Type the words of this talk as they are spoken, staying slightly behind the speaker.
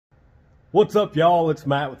What's up, y'all? It's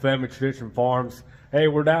Matt with Family Tradition Farms. Hey,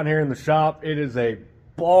 we're down here in the shop. It is a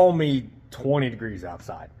balmy 20 degrees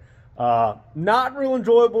outside. Not real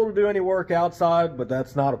enjoyable to do any work outside, but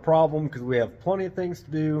that's not a problem because we have plenty of things to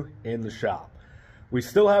do in the shop. We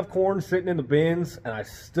still have corn sitting in the bins, and I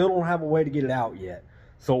still don't have a way to get it out yet.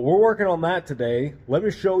 So we're working on that today. Let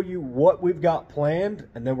me show you what we've got planned,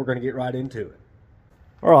 and then we're going to get right into it.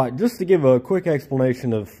 All right, just to give a quick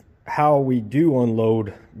explanation of how we do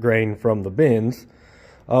unload grain from the bins,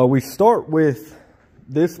 we start with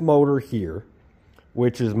this motor here,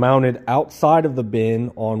 which is mounted outside of the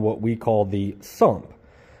bin on what we call the sump.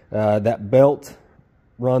 That belt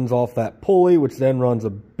runs off that pulley, which then runs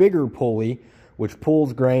a bigger pulley, which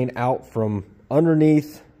pulls grain out from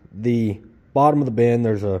underneath the bottom of the bin.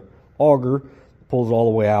 There's a auger that pulls it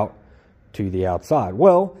all the way out to the outside.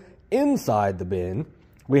 Well, inside the bin,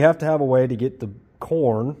 we have to have a way to get the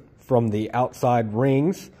corn from the outside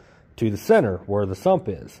rings to the center where the sump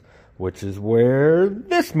is, which is where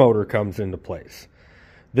this motor comes into place.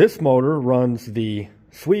 This motor runs the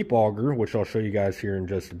sweep auger, which I'll show you guys here in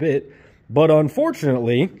just a bit, but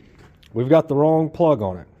unfortunately we've got the wrong plug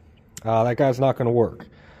on it. That guy's not going to work.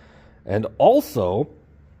 And also,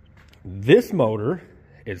 this motor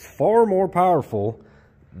is far more powerful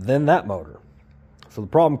than that motor. So the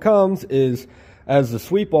problem comes is, as the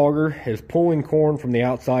sweep auger is pulling corn from the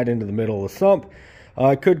outside into the middle of the sump,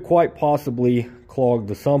 it could quite possibly clog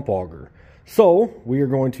the sump auger. So we are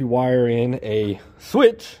going to wire in a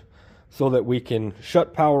switch so that we can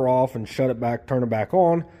shut power off and shut it back, turn it back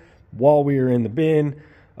on while we are in the bin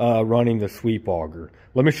running the sweep auger.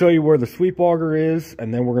 Let me show you where the sweep auger is,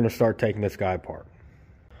 and then we're going to start taking this guy apart.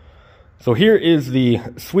 So here is the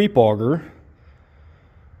sweep auger.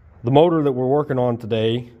 The motor that we're working on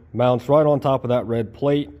today mounts right on top of that red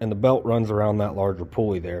plate, and the belt runs around that larger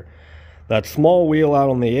pulley there. That small wheel out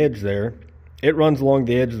on the edge there, it runs along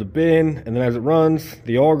the edge of the bin, and then as it runs,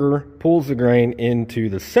 the auger pulls the grain into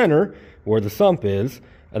the center where the sump is,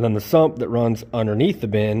 and then the sump that runs underneath the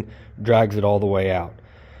bin drags it all the way out.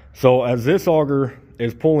 So as this auger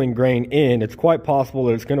is pulling grain in, it's quite possible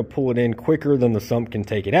that it's going to pull it in quicker than the sump can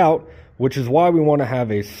take it out, which is why we want to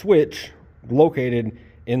have a switch located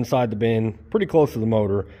inside the bin pretty close to the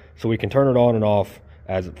motor so we can turn it on and off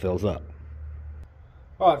as it fills up.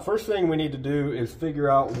 All right, first thing we need to do is figure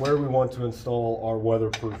out where we want to install our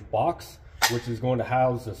weatherproof box, which is going to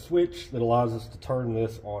house a switch that allows us to turn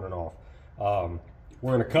this on and off.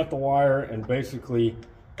 We're going to cut the wire and basically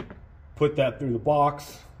put that through the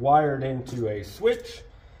box, wire it into a switch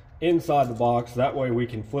inside the box. That way we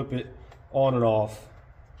can flip it on and off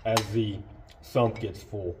as the sump gets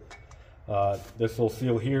full. This little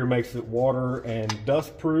seal here makes it water and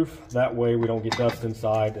dust proof. That way we don't get dust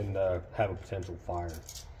inside and have a potential fire.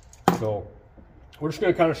 So we're just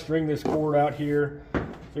going to kind of string this cord out here,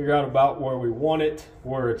 figure out about where we want it,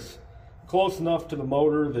 where it's close enough to the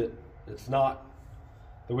motor that it's not,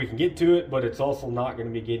 that we can get to it, but it's also not going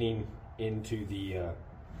to be getting into the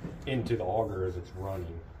auger as it's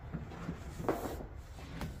running.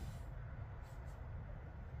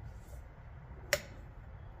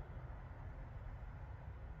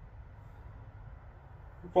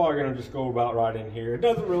 Probably going to just go about right in here. It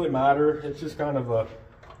doesn't really matter. It's just kind of a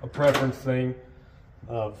preference thing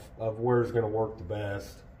of where it's going to work the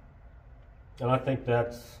best. And I think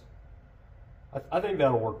that'll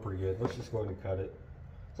work pretty good. Let's just go ahead and cut it.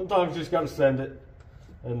 Sometimes you just got to send it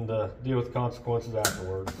and deal with the consequences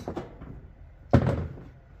afterwards.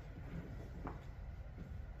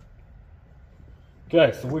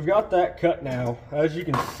 Okay, so we've got that cut now. As you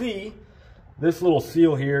can see, this little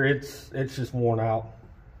seal here, it's just worn out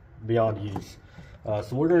beyond use.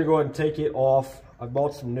 So we're going to go ahead and take it off. I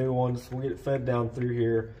bought some new ones. We'll get it fed down through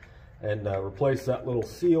here and replace that little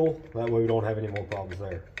seal. That way we don't have any more problems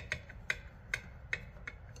there.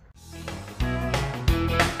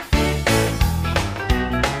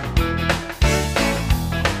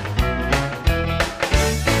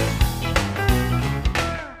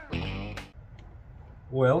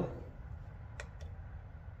 Well,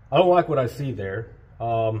 I don't like what I see there.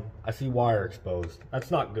 I see wire exposed.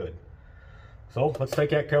 That's not good. So let's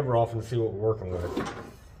take that cover off and see what we're working with.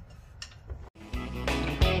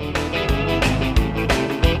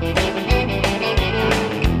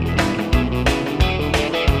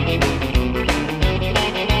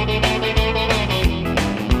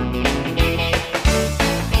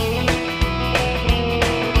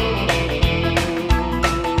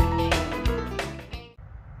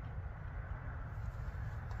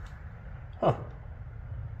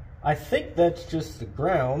 I think that's just the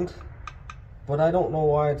ground, but I don't know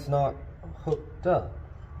why it's not hooked up.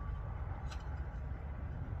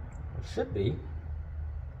 It should be.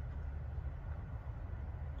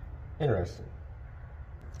 Interesting.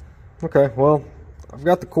 Okay, well, I've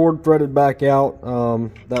got the cord threaded back out.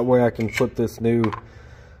 That way I can put this new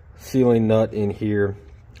sealing nut in here.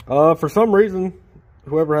 For some reason,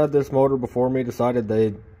 whoever had this motor before me decided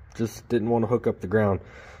they just didn't want to hook up the ground.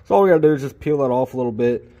 So all we gotta do is just peel that off a little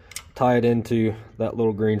bit, tie it into that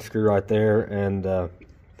little green screw right there, and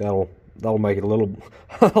that'll make it a little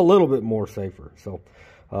a little bit more safer. So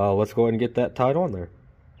let's go ahead and get that tied on there.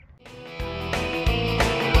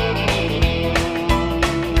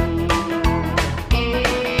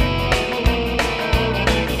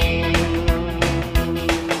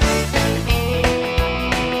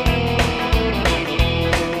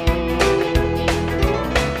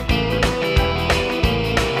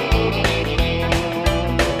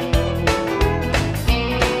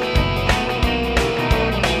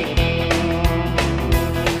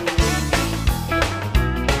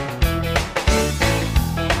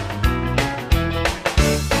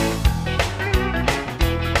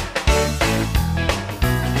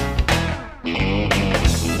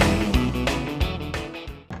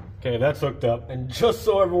 Okay, that's hooked up, and just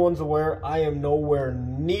so everyone's aware, I am nowhere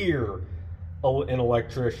near an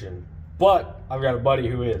electrician, but I've got a buddy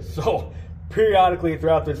who is. So periodically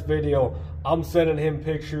throughout this video, I'm sending him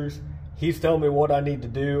pictures, he's telling me what I need to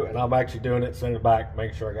do, and I'm actually doing it, sending it back,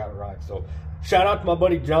 making sure I got it right. So shout out to my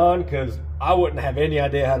buddy John, because I wouldn't have any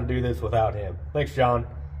idea how to do this without him. Thanks, John.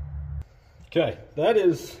 Okay, that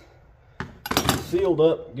is sealed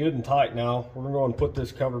up good and tight now. We're gonna go and put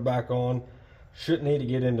this cover back on. Shouldn't need to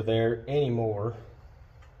get into there anymore.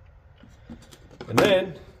 And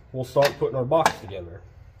then we'll start putting our box together.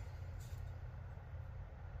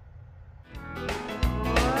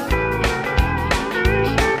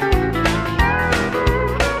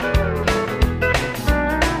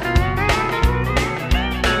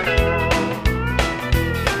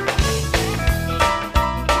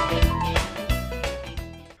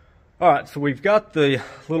 All right, so we've got the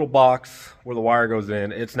little box where the wire goes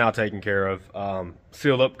in. It's now taken care of,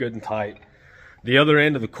 sealed up good and tight. The other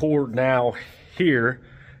end of the cord now here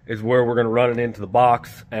is where we're gonna run it into the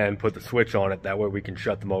box and put the switch on it. That way we can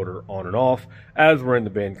shut the motor on and off as we're in the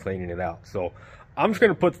bin cleaning it out. So I'm just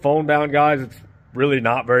gonna put the phone down, guys. It's really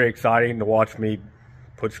not very exciting to watch me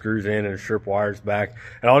put screws in and strip wires back.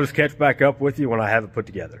 And I'll just catch back up with you when I have it put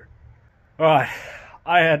together. All right.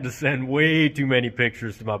 I had to send way too many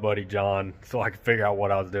pictures to my buddy John so I could figure out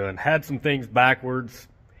what I was doing. Had some things backwards.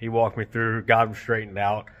 He walked me through, got them straightened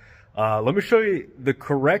out. Let me show you the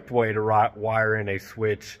correct way to wire in a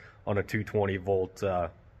switch on a 220 volt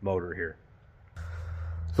motor here.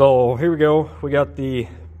 So here we go. We got the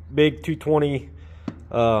big 220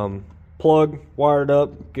 plug wired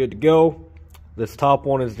up, good to go. This top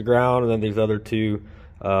one is the ground, and then these other two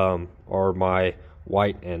are my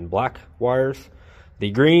white and black wires. The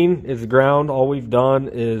green is the ground. All we've done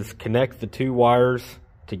is connect the two wires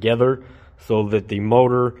together so that the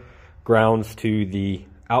motor grounds to the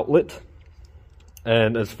outlet.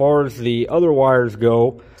 And as far as the other wires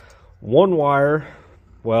go, one wire,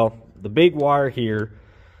 well, the big wire here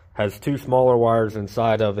has two smaller wires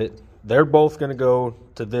inside of it. They're both going to go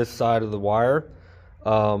to this side of the wire.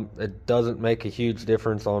 It doesn't make a huge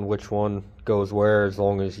difference on which one goes where as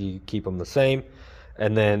long as you keep them the same.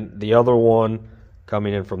 And then the other one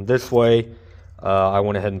coming in from this way, I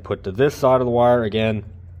went ahead and put to this side of the wire. Again,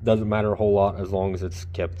 doesn't matter a whole lot as long as it's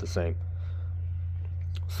kept the same.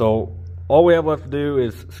 So all we have left to do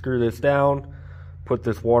is screw this down, put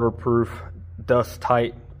this waterproof dust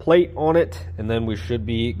tight plate on it, and then we should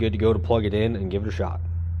be good to go to plug it in and give it a shot.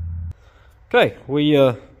 Okay, we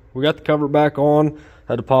got the cover back on.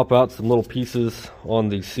 Had to pop out some little pieces on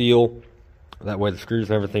the seal. That way the screws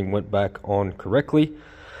and everything went back on correctly.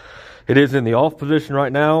 It is in the off position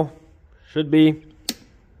right now. Should be.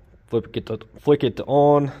 Flick it to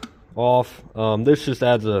on, off. This just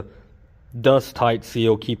adds a dust tight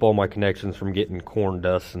seal, keep all my connections from getting corn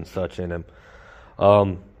dust and such in them.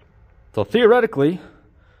 So theoretically,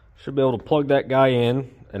 should be able to plug that guy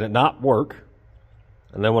in and it not work.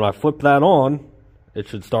 And then when I flip that on, it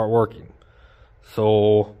should start working.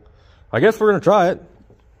 So I guess we're gonna try it.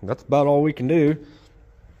 That's about all we can do.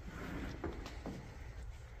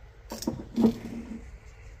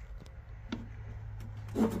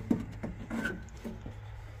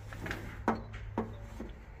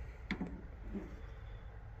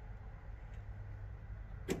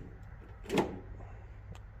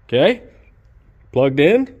 Okay, plugged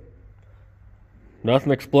in,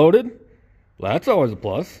 nothing exploded. That's always a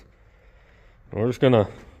plus. We're just gonna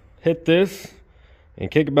hit this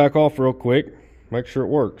and kick it back off real quick, make sure it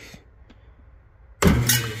works.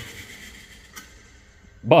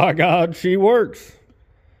 By God, she works.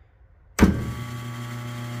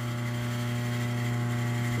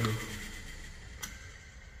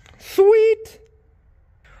 Sweet.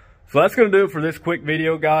 So that's going to do it for this quick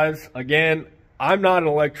video, guys. Again, I'm not an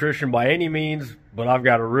electrician by any means, but I've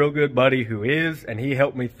got a real good buddy who is, and he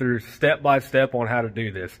helped me through step by step on how to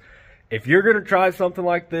do this. If you're going to try something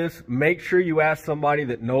like this, make sure you ask somebody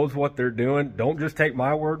that knows what they're doing. Don't just take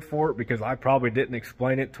my word for it, because I probably didn't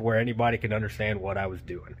explain it to where anybody could understand what I was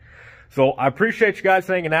doing. So I appreciate you guys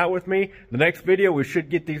hanging out with me. The next video, we should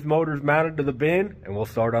get these motors mounted to the bin, and we'll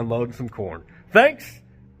start unloading some corn. Thanks,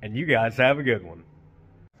 and you guys have a good one.